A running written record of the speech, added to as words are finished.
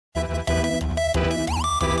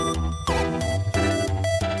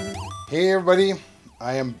Hey everybody,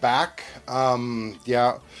 I am back.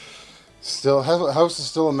 Yeah, still house is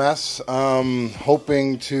still a mess.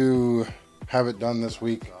 Hoping to have it done this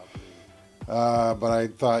week, but I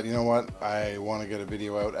thought, you know what, I want to get a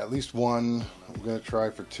video out, at least one. I'm gonna try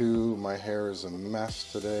for two. My hair is a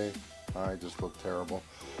mess today. I just look terrible.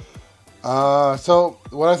 So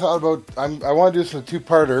what I thought about, I want to do this a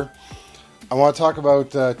two-parter. I want to talk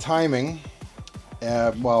about timing.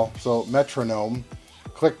 So Metronome,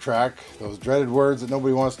 click track, those dreaded words that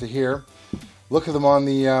nobody wants to hear. Look at them on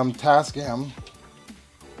the Tascam,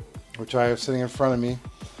 which I have sitting in front of me.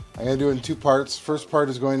 I'm going to do it in two parts. First part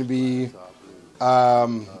is going to be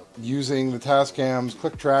using the Tascam's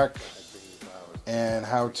click track and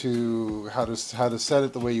how to set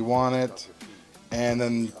it the way you want it. And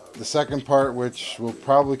then the second part, which will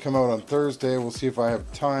probably come out on Thursday, we'll see if I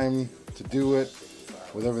have time to do it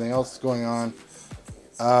with everything else that's going on.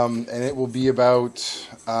 And it will be about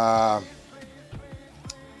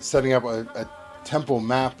setting up a tempo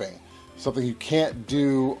mapping, something you can't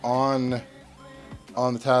do on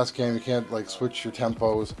the Tascam. You can't like switch your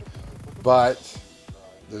tempos, but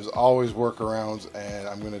there's always workarounds, and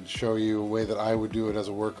I'm going to show you a way that I would do it as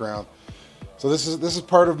a workaround. So this is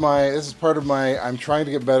part of my I'm trying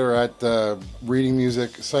to get better at reading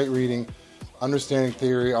music, sight reading, understanding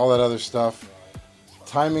theory, all that other stuff.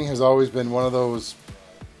 Timing has always been one of those.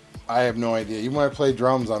 I have no idea. Even when I play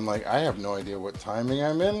drums, I'm like, I have no idea what timing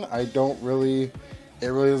I'm in. I don't really I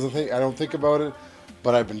don't think about it,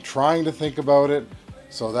 but I've been trying to think about it.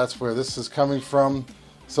 So that's where this is coming from.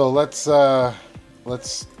 So let's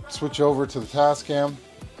switch over to the Tascam.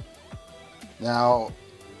 Now,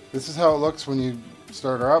 this is how it looks when you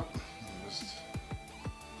start her up.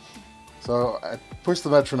 So I push the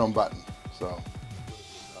metronome button. So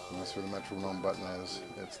that's where the metronome button is.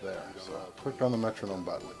 It's there. So click on the metronome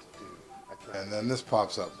button. And then this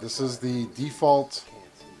pops up. This is the default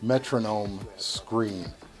metronome screen.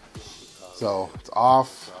 So it's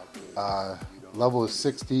off. Level is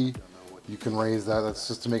 60. You can raise that. That's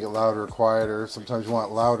just to make it louder or quieter. Sometimes you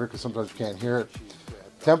want it louder because sometimes you can't hear it.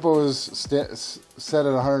 Tempo is set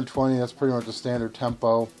at 120. That's pretty much a standard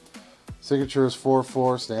tempo. Signature is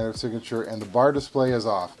 4/4, standard signature, and the bar display is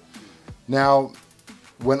off. Now,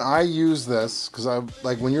 when I use this, because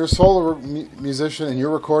like when you're a solo musician and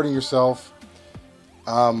you're recording yourself,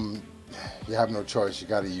 you have no choice. You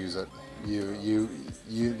got to use it. You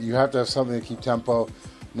have to have something to keep tempo.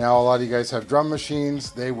 Now, a lot of you guys have drum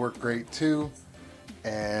machines. They work great too,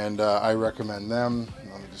 and I recommend them.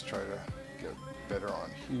 Let me just try to get better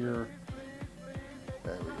on here.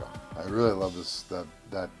 There we go. I really love this that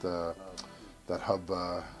hub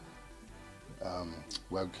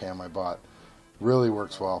webcam I bought. Really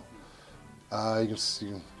works well. You can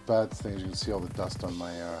see bad things. You can see all the dust on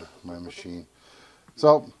my my machine.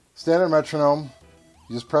 So standard metronome.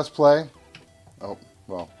 You just press play. Oh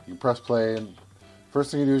well, you press play, and first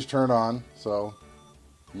thing you do is turn it on. So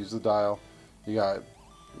use the dial. You got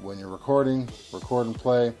when you're recording, record and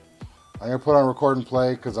play. I'm gonna put on record and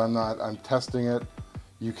play because I'm testing it.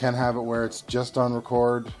 You can have it where it's just on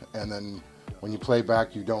record, and then when you play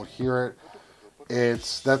back, you don't hear it.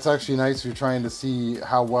 That's actually nice if you're trying to see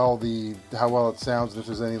how well it sounds, and if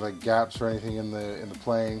there's any like gaps or anything in the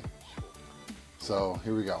playing. So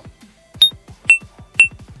here we go.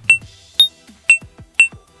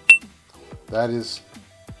 That is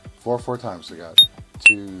 4/4 times. I got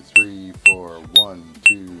 2, 3, 4, 1,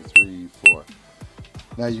 2, 3, 4.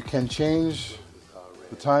 Now you can change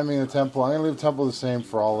the timing and the tempo. I'm gonna leave the tempo the same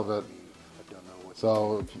for all of it.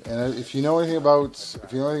 So, and if you know anything about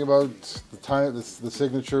the time, the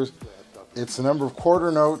signatures, it's the number of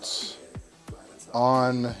quarter notes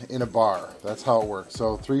in a bar. That's how it works.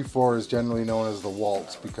 So 3/4 is generally known as the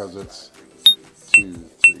waltz because it's 2,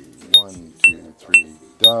 3, 1, 2, 3,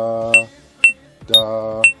 da,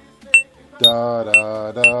 da, da,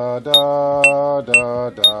 da, da, da, da,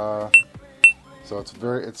 da. So it's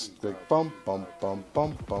like bump, bump, bump,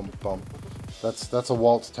 bump, bump, bump. That's a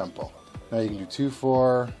waltz tempo. Now you can do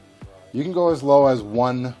 2/4. You can go as low as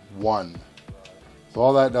 1/1. So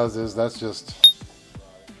all that does is that's just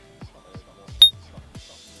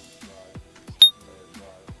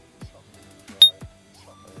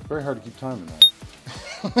very hard to keep time in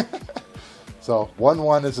that. So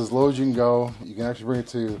 1/1 is as low as you can go. You can actually bring it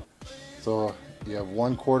to, so you have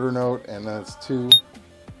 1 quarter note, and then it's 2.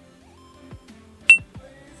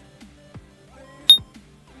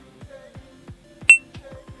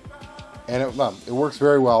 And it works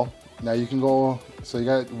very well. Now you can go, so you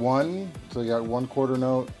got 1, so you got 1 quarter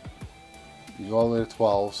note. You go all the way to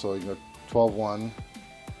 12, so you go 12/1,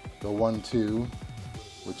 go 1/2,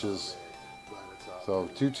 which is So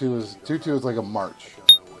 2-2 is like a march.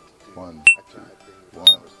 1, 2, 1,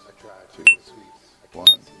 2, 1,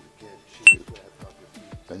 2.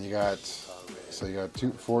 Then you got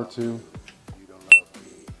 2, 4, 2.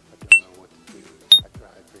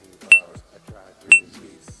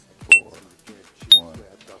 4, 1.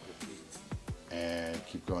 And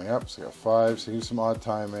keep going up. So you got 5. So use some odd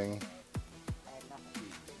timing.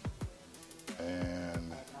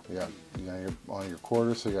 And you're on your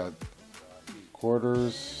quarters. So you got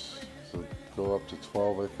quarters. So go up to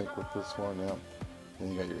 12, I think, with this one. Yeah.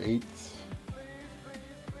 Then you got your eighths.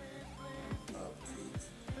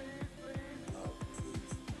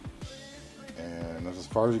 And that's as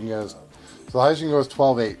far as you can get. So the highest you can go is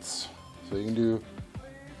 12 eighths. So you can do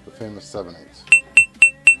the famous 7 eighths.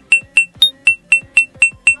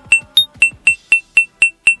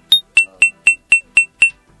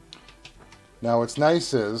 Now what's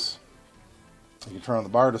nice is you can turn on the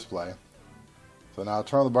bar display. So now I'll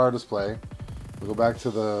turn on the bar display. We go back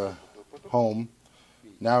to the home.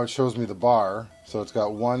 Now it shows me the bar. So it's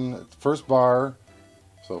got first bar.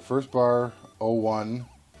 So first bar 01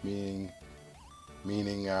 meaning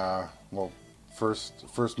well,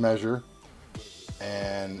 first measure,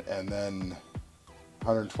 and then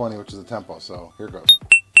 120, which is the tempo. So here it goes.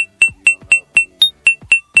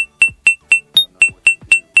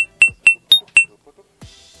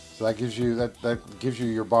 So that gives you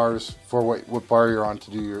your bars for what bar you're on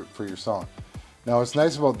to do for your song. Now what's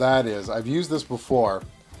nice about that is I've used this before,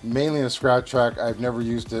 mainly in a scratch track. I've never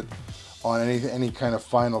used it on any kind of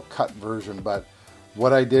Final Cut version, but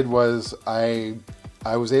what I did was I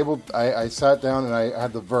sat down and I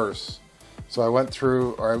had the verse. So I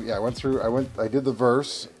did the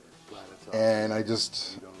verse, and I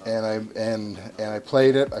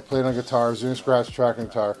played it. I played on guitar. I was doing a scratch track on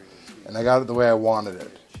guitar, and I got it the way I wanted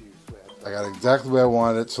it. I got it exactly the way I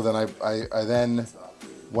wanted it. So then I then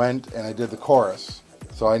went and I did the chorus.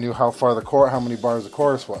 So I knew how many bars the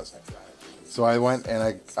chorus was. So I went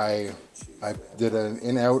and I did an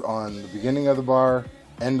in out on the beginning of the bar,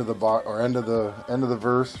 end of the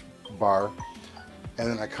verse bar, and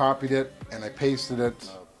then I copied it and I pasted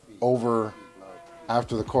it over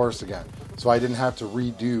after the chorus again. So I didn't have to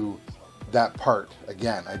redo that part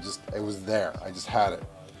again. It was there. I just had it.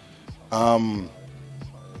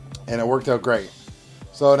 And it worked out great.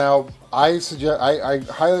 So now I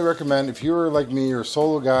highly recommend, if you're like me, you're a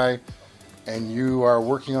solo guy and you are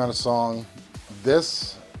working on a song,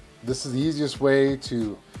 this is the easiest way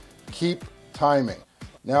to keep timing.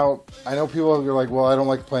 Now, I know people are like, well, I don't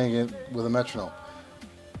like playing it with a metronome.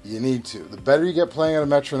 You need to. The better you get playing at a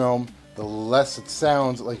metronome, the less it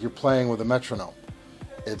sounds like you're playing with a metronome.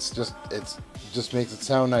 It just makes it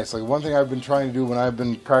sound nice. Like one thing I've been trying to do when I've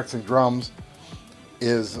been practicing drums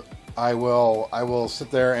is I will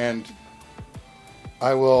sit there and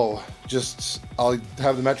I'll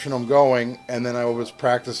have the metronome going, and then I will just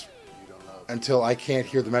practice until I can't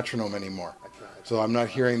hear the metronome anymore. So I'm not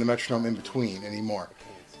hearing the metronome in between anymore.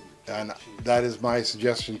 And that is my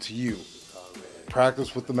suggestion to you.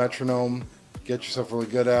 Practice with the metronome, get yourself really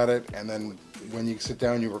good at it, and then when you sit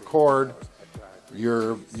down and you record,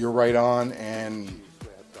 you're right on, and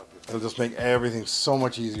it'll just make everything so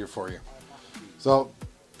much easier for you. So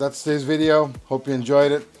that's today's video. Hope you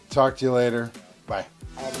enjoyed it. Talk to you later. Bye.